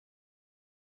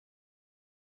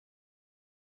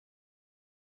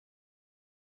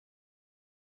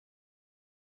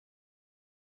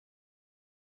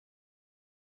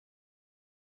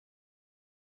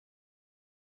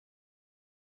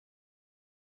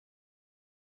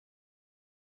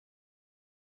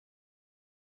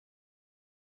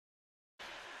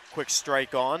Quick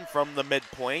strike on from the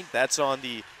midpoint. That's on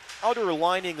the outer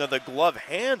lining of the glove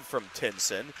hand from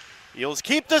Tinson. Eels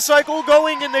keep the cycle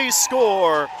going and they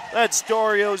score. That's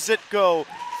Dario Zitko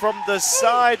from the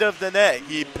side of the net.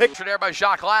 He picked there by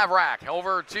Jacques Lavrack.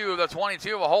 Over to the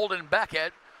 22 of Holden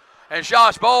Beckett. And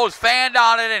Josh Bowes fanned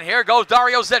on it, and here goes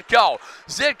Dario Zitko.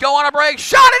 Zitko on a break,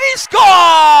 shot, and he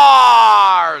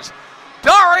scores!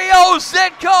 Dario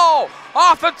Zitko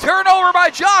off a turnover by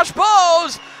Josh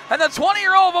Bowes, and the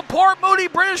 20-year-old of Port Moody,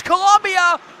 British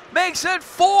Columbia, makes it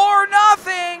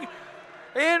 4-0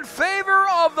 in favor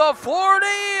of the Florida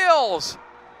Eels.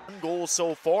 One goal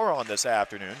so far on this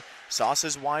afternoon.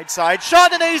 Sauce's wide side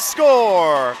shot, and they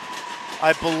score!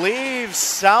 I believe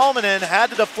Salmonen had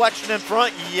the deflection in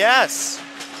front. Yes,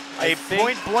 a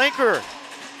point blanker.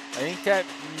 I think that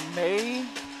may.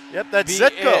 Yep, that's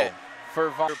Zitko. For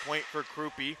point for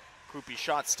Krupi. Krupi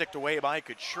shot sticked away by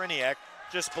Kutriniak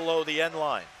just below the end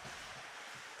line.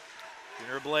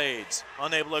 Junior Blades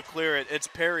unable to clear it. It's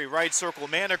Perry, right circle,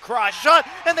 man across, shot,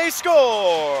 and they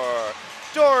score.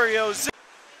 Dario Zitko.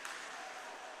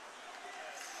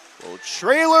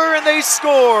 Trailer, and they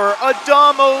score.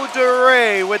 Adamo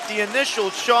DeRay with the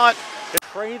initial shot.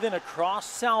 Craven across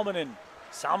Salmonen.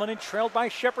 Salmonen trailed by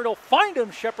Shepard. He'll find him.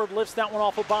 Shepard lifts that one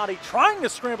off a body, trying to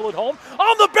scramble it home.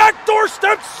 On the back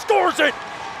doorstep, scores it.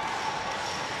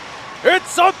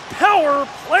 It's a power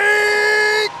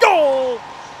play goal.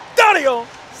 Dario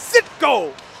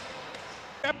Zitko.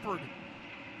 Shepard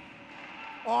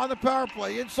on the power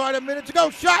play. Inside a minute to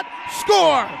go. Shot.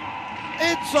 Score.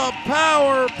 It's a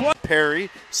power play. Perry,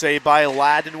 saved by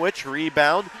Ladinwich,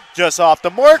 rebound, just off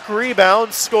the mark,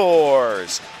 rebound,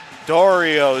 scores.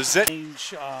 Dario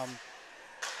Zitko.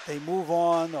 They move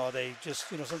on, or they just,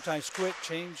 sometimes quit,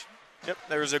 change. Yep,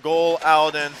 there's a goal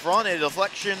out in front, a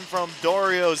deflection from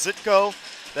Dario Zitko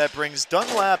that brings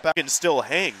Dunlap back and still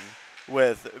hang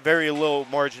with very low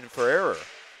margin for error.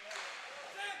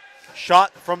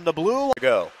 Shot from the blue,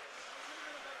 go.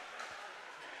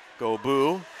 Go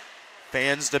Boo.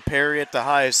 Fans to Perry at the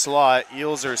high slot.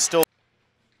 Eels are still.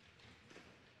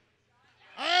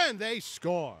 And they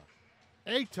score.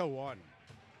 8-1.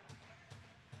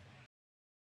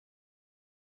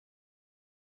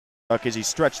 As he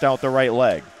stretched out the right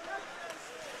leg.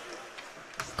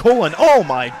 Colin, oh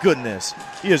my goodness.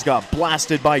 He just got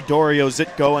blasted by Dario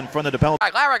Zitko in front of the penalty.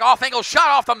 Larrick off angle shot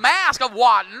off the mask of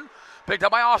Watton. Picked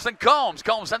up by Austin Combs.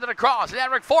 Combs sent it across. And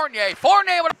Eric Fournier.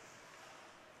 Fournier with.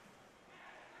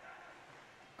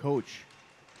 Coach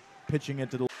pitching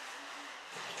into the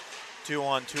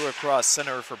 2-on-2 across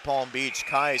center for Palm Beach.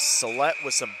 Kai Salette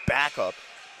with some backup.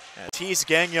 And Tease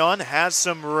Gagnon has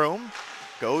some room.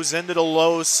 Goes into the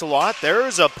low slot.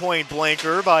 There's a point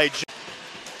blanker by so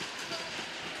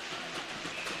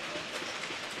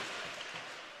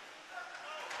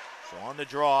on the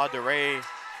draw, DeRay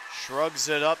shrugs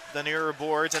it up the near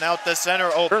boards and out the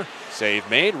center. Over. Save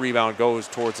made. Rebound goes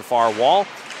towards the far wall.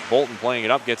 Bolton playing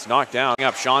it up, gets knocked down.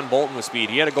 Up Sean Bolton with speed.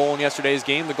 He had a goal in yesterday's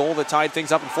game, the goal that tied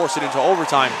things up and forced it into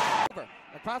overtime.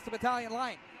 Across the battalion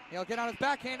line. He'll get on his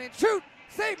backhand and shoot.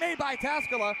 Save made by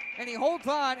Taskula, and he holds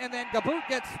on, and then Gaboot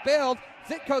gets spilled.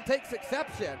 Zitko takes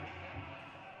exception.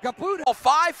 Gaboot.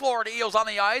 5 Florida Eels on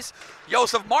the ice.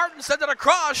 Joseph Martin sent it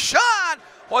across. Shot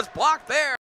was blocked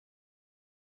there.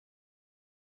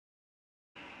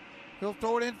 He'll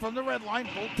throw it in from the red line.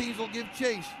 Both teams will give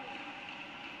chase.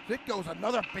 Zitko's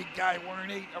another big guy wearing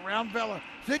 8 around Vela.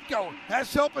 Zitko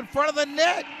has help in front of the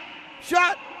net.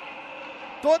 Shot.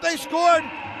 Thought they scored.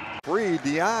 Free.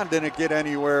 Dion didn't get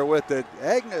anywhere with it.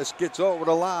 Agnes gets over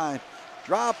the line.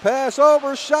 Drop pass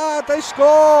over. Shot. They score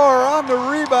on the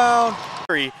rebound.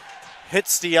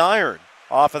 Hits the iron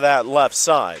off of that left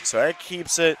side. So that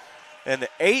keeps it an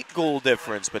 8-goal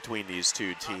difference between these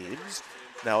two teams.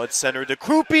 Now it's centered to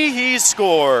Krupi. He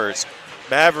scores.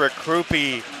 Maverick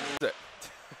Krupi.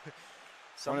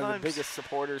 One of the biggest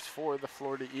supporters for the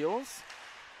Florida Eels.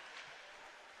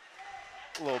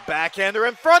 A little backhander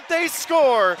in front, they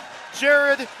score.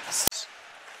 Jared.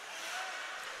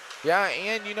 Yeah,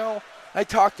 and I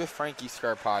talked to Frankie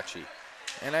Scarpacci,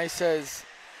 and I said,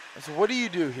 what do you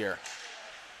do here?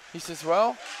 He says,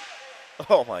 well.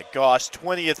 Oh my gosh,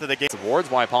 20th of the game. Towards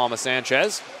by Palma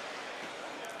Sanchez.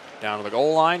 Down to the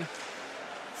goal line.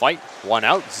 Fight, one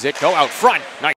out. Zitko out front. Nice.